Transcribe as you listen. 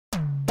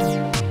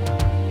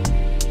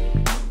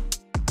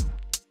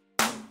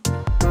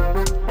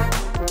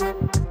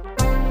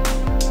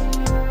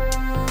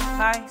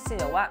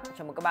các bạn,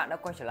 chào mừng các bạn đã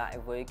quay trở lại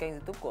với kênh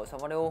YouTube của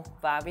Xuân Video.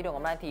 Và video ngày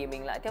hôm nay thì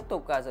mình lại tiếp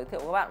tục giới thiệu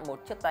với các bạn một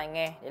chiếc tai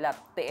nghe, đấy là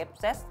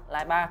TFZ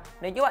Line 3.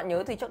 Nếu các bạn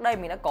nhớ thì trước đây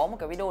mình đã có một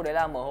cái video đấy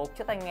là mở hộp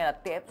chiếc tai nghe là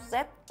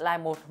TFZ Line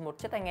 1, một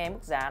chiếc tai nghe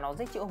mức giá nó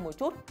dễ chịu hơn một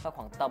chút, và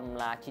khoảng tầm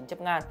là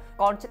 900 ngàn.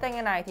 Còn chiếc tai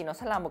nghe này thì nó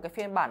sẽ là một cái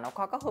phiên bản nó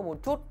cao cấp hơn một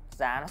chút,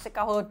 giá nó sẽ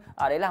cao hơn,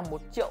 ở đấy là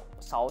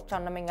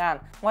 1.650.000.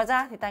 Ngoài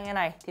ra thì tai nghe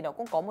này thì nó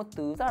cũng có một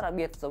thứ rất là đặc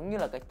biệt giống như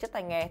là cái chiếc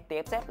tai nghe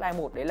TFZ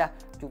Line 1, đấy là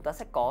chúng ta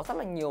sẽ có rất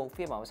là nhiều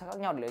phiên bản màu sắc khác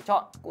nhau để lựa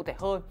chọn. Cụ thể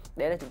hơn,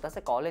 đấy là chúng ta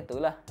sẽ có lên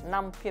tới là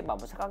 5 phiên bản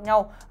màu sắc khác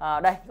nhau.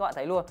 Đây các bạn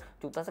thấy luôn,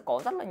 chúng ta sẽ có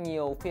rất là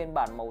nhiều phiên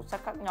bản màu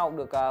sắc khác nhau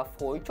được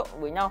phối trộn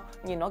với nhau,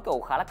 nhìn nó kiểu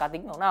khá là cá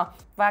tính đúng không nào.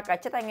 Và cái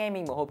chiếc tai nghe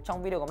mình mở hộp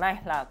trong video hôm nay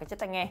là cái chiếc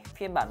tai nghe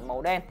phiên bản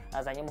màu đen,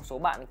 dành cho một số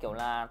bạn kiểu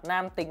là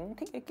nam tính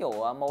thích cái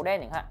kiểu màu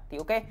đen chẳng hạn thì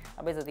ok.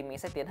 Bây giờ thì mình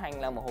sẽ tiến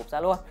hành là mở hộp ra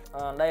luôn.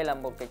 Đây là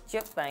một cái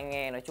chiếc tai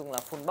nghe nói chung là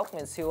full box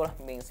nguyên siêu,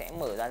 mình sẽ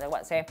mở ra cho các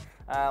bạn xem.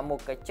 Một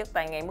cái chiếc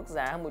tai nghe mức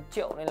giá 1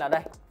 triệu nên là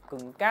đây,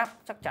 cứng cáp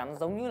chắc chắn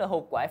giống như là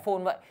hộp của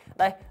iPhone vậy.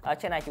 Đây,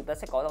 trên này chúng ta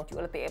sẽ có dòng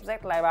chữ là TFZ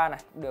Line 3 này,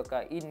 được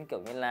in kiểu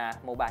như là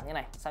màu bạc như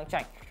này, sang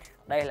chảnh.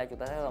 Đây là chúng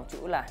ta sẽ có dòng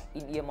chữ là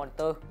in ear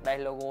monitor, đây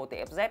logo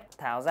TFZ.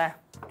 Tháo ra,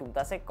 chúng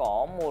ta sẽ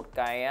có một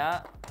cái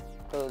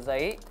tờ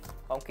giấy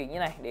bóng kính như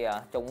này để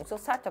chống xước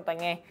sát trong tai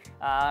nghe.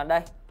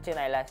 Đây, trên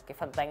này là cái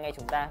phần tai nghe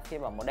chúng ta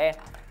phiên bản màu đen.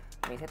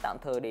 Mình sẽ tạm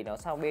thời để nó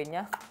sau bên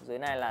nhá. Dưới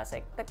này là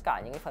sẽ tất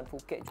cả những cái phần phụ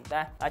kiện chúng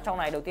ta. Trong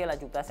này đầu tiên là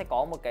chúng ta sẽ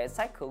có một cái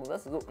sách hướng dẫn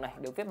sử dụng này,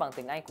 được viết bằng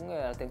tiếng Anh cũng như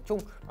là tiếng Trung.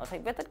 Nó sẽ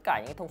viết tất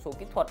cả những thông số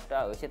kỹ thuật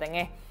ở trên tai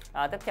nghe.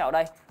 Tiếp theo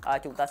đây,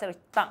 chúng ta sẽ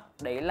được tặng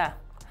đấy là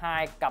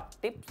 2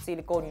 cặp tip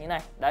silicone như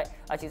này. Đấy,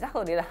 chính xác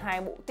hơn đấy là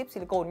 2 bộ tip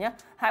silicone nhé.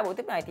 2 bộ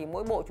tip này thì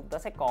mỗi bộ chúng ta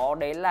sẽ có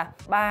đấy là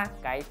 3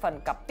 cái phần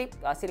cặp tip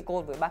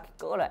silicone với 3 kích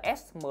cỡ là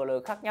S, M, L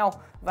khác nhau.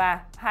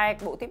 Và 2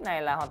 bộ tip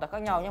này là hoàn toàn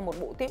khác nhau nhé. Một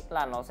bộ tip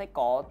là nó sẽ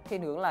có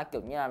thiên hướng là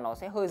kiểu như là nó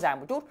sẽ hơi dài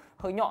một chút,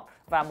 hơi nhọn,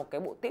 và một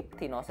cái bộ tip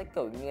thì nó sẽ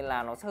kiểu như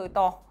là nó sẽ hơi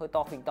to,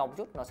 hình to một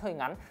chút, nó sẽ hơi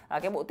ngắn.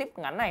 Cái bộ tip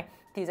ngắn này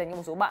thì dành cho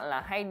một số bạn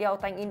là hay đeo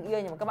tai in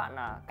ear nhưng mà các bạn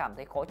cảm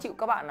thấy khó chịu,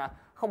 các bạn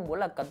không muốn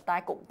là cần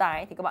tai cộng tai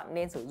ấy, thì các bạn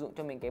nên sử dụng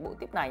cho mình cái bộ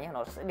tip này nhé,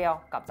 nó sẽ đeo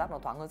cảm giác nó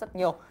thoáng hơn rất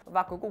nhiều.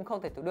 Và cuối cùng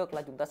không thể thiếu được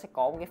là chúng ta sẽ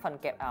có một cái phần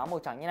kẹp áo màu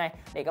trắng như này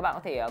để các bạn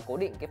có thể cố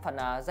định cái phần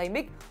dây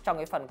mic trong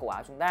cái phần cổ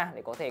áo chúng ta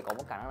để có thể có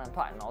một khả năng làm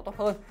thoại nó tốt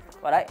hơn.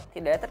 Và đấy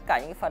thì đấy là tất cả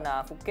những cái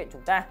phần phụ kiện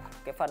chúng ta.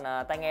 Cái phần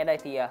tai nghe đây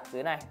thì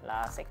dưới này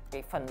là sẽ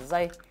cái phần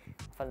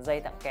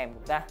dây tặng kèm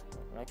chúng ta,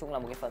 nói chung là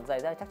một cái phần dây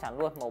rất là chắc chắn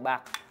luôn, màu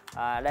bạc.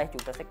 Đây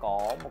chúng ta sẽ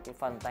có một cái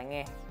phần tai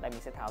nghe, đây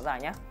mình sẽ tháo ra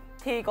nhé.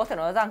 Thì có thể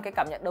nói rằng cái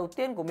cảm nhận đầu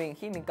tiên của mình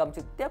khi mình cầm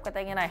trực tiếp cái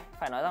tai nghe này,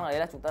 phải nói rằng là đấy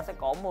là chúng ta sẽ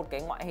có một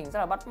cái ngoại hình rất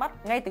là bắt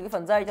mắt. Ngay từ cái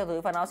phần dây cho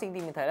tới phần housing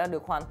thì mình thấy là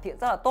được hoàn thiện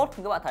rất là tốt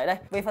như các bạn thấy đây.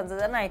 Về phần dây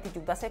dẫn này thì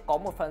chúng ta sẽ có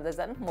một phần dây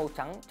dẫn màu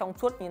trắng trong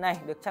suốt như này,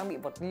 được trang bị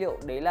vật liệu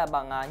đấy là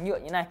bằng nhựa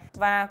như này.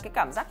 Và cái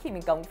cảm giác khi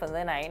mình cầm cái phần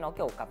dây này nó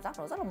kiểu cảm giác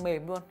nó rất là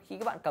mềm luôn. Khi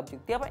các bạn cầm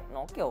trực tiếp ấy,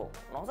 nó kiểu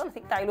nó rất là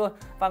thích tay luôn.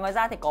 Và ngoài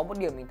ra thì có một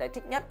điểm mình thấy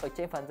thích nhất ở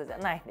trên phần dây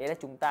dẫn này, đấy là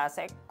chúng ta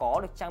sẽ có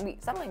được trang bị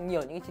rất là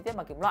nhiều những cái chi tiết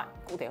bằng kim loại.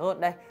 Cụ thể hơn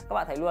đây, các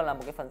bạn thấy luôn là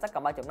một cái phần jack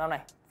cắm 3.5 này,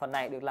 phần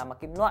này được làm bằng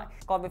kim loại.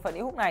 Còn về phần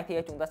inox này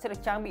thì chúng ta sẽ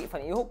được trang bị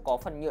phần inox có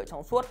phần nhựa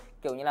trong suốt,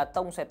 kiểu như là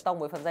tông xoẹt tông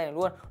với phần dây này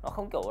luôn, nó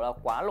không kiểu là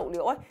quá lộ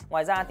liễu ấy.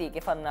 Ngoài ra thì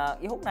cái phần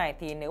inox này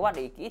thì nếu bạn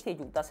để ý kỹ thì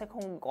chúng ta sẽ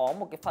không có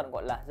một cái phần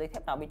gọi là dây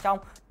thép nào bên trong,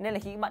 nên là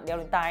khi các bạn đeo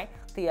lên tai ấy,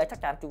 thì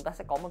chắc chắn chúng ta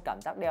sẽ có một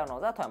cảm giác đeo nó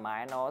rất thoải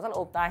mái, nó rất là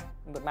ôm tai,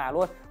 mượt mà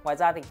luôn. Ngoài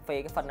ra thì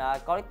về cái phần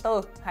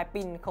connector 2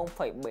 pin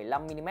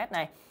 0,75 mm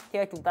này thì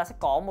chúng ta sẽ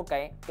có một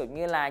cái kiểu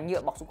như là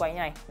nhựa bọc xung quanh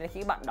này, nên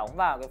khi các bạn đóng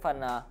vào cái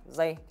phần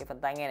dây, cái phần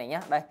tai nghe này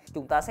nhá, đây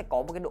chúng ta sẽ có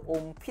một cái độ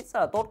ôm fit rất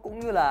là tốt, cũng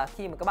như là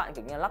khi mà các bạn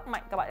kiểu như là lắc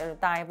mạnh, các bạn đeo lên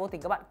tai vô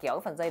tình các bạn kéo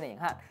cái phần dây này chẳng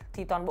hạn,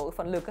 thì toàn bộ cái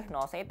phần lực ấy,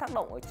 nó sẽ tác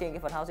động ở trên cái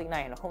phần housing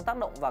này, nó không tác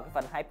động vào cái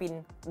phần 2 pin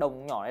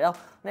đồng nhỏ này đâu,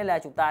 nên là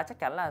chúng ta chắc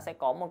chắn là sẽ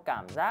có một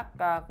cảm giác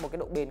một cái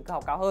độ bền cơ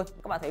học cao hơn.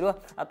 Các bạn thấy luôn,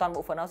 toàn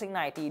bộ phần housing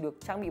này thì được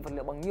trang bị vật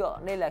liệu bằng nhựa,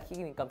 nên là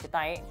khi mình cầm trên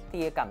tay ấy,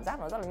 thì cảm giác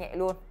nó rất là nhẹ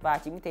luôn. Và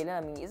chính vì thế nên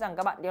là mình nghĩ rằng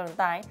các bạn đeo lên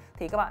tai ấy,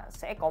 thì các bạn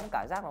sẽ có một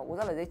cảm giác nó cũng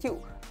rất là dễ chịu.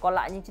 Còn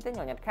lại những chi tiết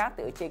nhỏ nhặt khác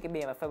thì ở trên cái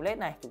bề mặt phablet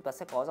này chúng ta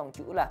sẽ có dòng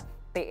chữ là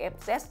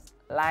TFZ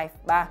Line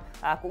 3,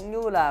 cũng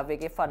như là về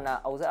cái phần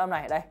ống dẫn âm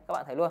này, đây các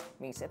bạn thấy luôn,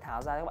 mình sẽ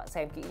tháo ra cho các bạn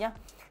xem kỹ nhé.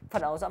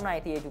 Phần ống dẫn âm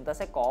này thì chúng ta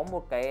sẽ có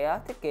một cái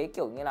thiết kế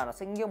kiểu như là nó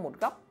sẽ nghiêng một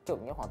góc kiểu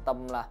như khoảng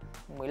tầm là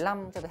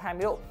 15 cho tới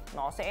 20 độ,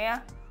 nó sẽ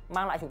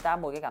mang lại chúng ta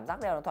một cái cảm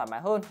giác đeo nó thoải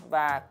mái hơn.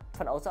 Và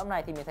phần ống dẫn âm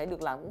này thì mình thấy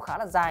được làm cũng khá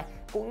là dài,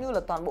 cũng như là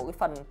toàn bộ cái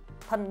phần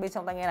thân bên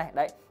trong tai nghe này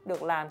đấy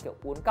được làm kiểu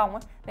uốn cong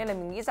ấy, nên là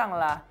mình nghĩ rằng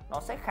là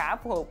nó sẽ khá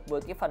phù hợp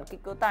với cái phần kích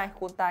cỡ tai,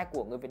 khuôn tai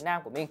của người Việt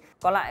Nam của mình.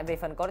 Còn lại về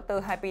phần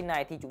connector 2 pin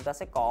này thì chúng ta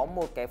sẽ có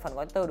một cái phần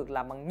connector được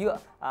làm bằng nhựa,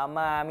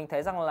 mà mình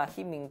thấy rằng là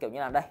khi mình kiểu như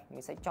là đây,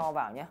 mình sẽ cho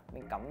vào nhé,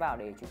 mình cắm vào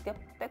để trực tiếp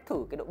test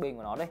thử cái độ bền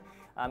của nó đây.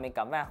 Mình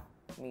cắm vào,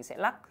 mình sẽ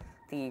lắc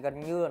thì gần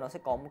như là nó sẽ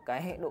có một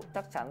cái hệ độ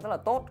chắc chắn rất là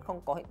tốt,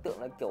 không có hiện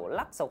tượng là kiểu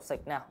lắc sộc sạch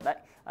nào đấy.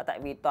 Tại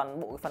vì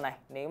toàn bộ cái phần này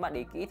nếu mà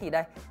để kỹ thì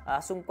đây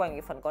xung quanh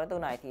cái phần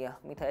connector này thì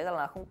mình thấy rằng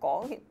là không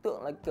có hiện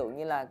tượng là kiểu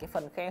như là cái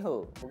phần khe hở,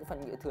 một cái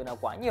phần nhựa thừa nào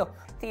quá nhiều.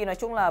 Thì nói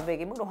chung là về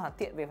cái mức độ hoàn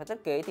thiện về phần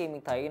thiết kế thì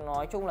mình thấy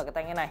nói chung là cái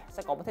tai nghe này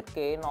sẽ có một thiết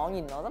kế nó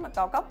nhìn nó rất là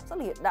cao cấp, rất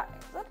là hiện đại,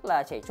 rất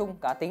là trẻ trung,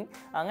 cá tính,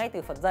 ngay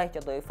từ phần dây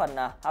cho tới phần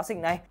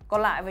housing này.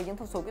 Còn lại về những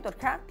thông số kỹ thuật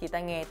khác thì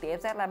tai nghe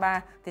TFZ Lite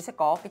 3 thì sẽ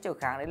có cái trở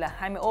kháng đấy là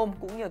 20 ohm,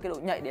 cũng như cái độ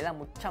nhạy đấy là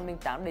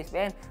 108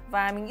 decibel.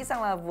 Và mình nghĩ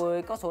rằng là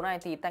với con số này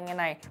thì tai nghe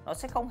này nó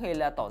sẽ không hề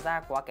là tỏ ra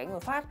quá kén người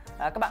phát.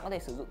 Các bạn có thể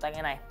sử dụng tai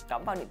nghe này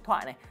cắm vào điện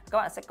thoại này, các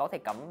bạn sẽ có thể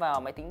cắm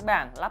vào máy tính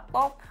bảng,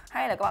 laptop,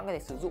 hay là các bạn có thể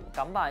sử dụng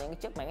cắm vào những cái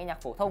chiếc máy nghe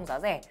nhạc phổ thông giá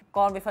rẻ.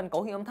 Còn về phần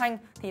cấu hình âm thanh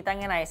thì tai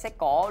nghe này sẽ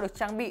có được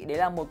trang bị đấy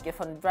là một cái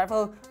phần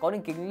driver có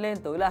đường kính lên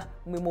tới là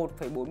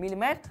 11,4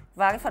 mm.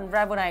 Và cái phần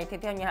driver này thì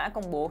theo nhà hãng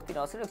công bố thì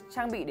nó sẽ được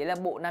trang bị đấy là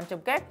bộ nam châm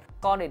kép.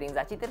 Còn để đánh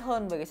giá chi tiết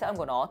hơn về cái setup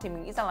của nó thì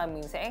mình nghĩ rằng là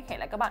mình sẽ hẹn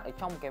lại các bạn ở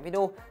trong một cái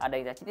video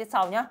đánh giá chi tiết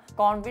sau nhé.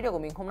 Còn video của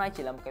mình hôm nay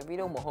chỉ là một cái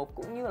video mở hộp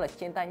cũng như là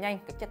trên tai nhanh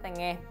cái chiếc tai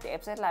nghe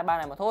TFZ Lite 3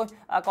 này mà thôi.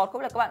 Còn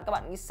không biết là các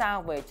bạn nghĩ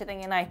sao về chiếc tai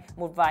nghe này,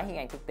 một vài hình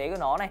ảnh thực tế của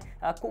nó này,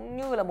 cũng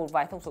như là một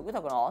vài thông số kỹ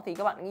thuật của nó thì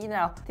các bạn nghĩ thế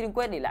nào? Thì đừng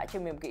quên để lại cho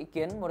mình một cái ý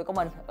kiến, một cái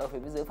comment ở phía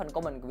bên dưới phần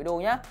comment của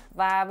video nhé.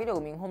 Và video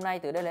của mình hôm nay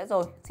tới đây là hết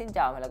rồi. Xin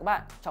chào và hẹn gặp lại các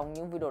bạn trong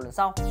những video lần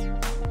sau.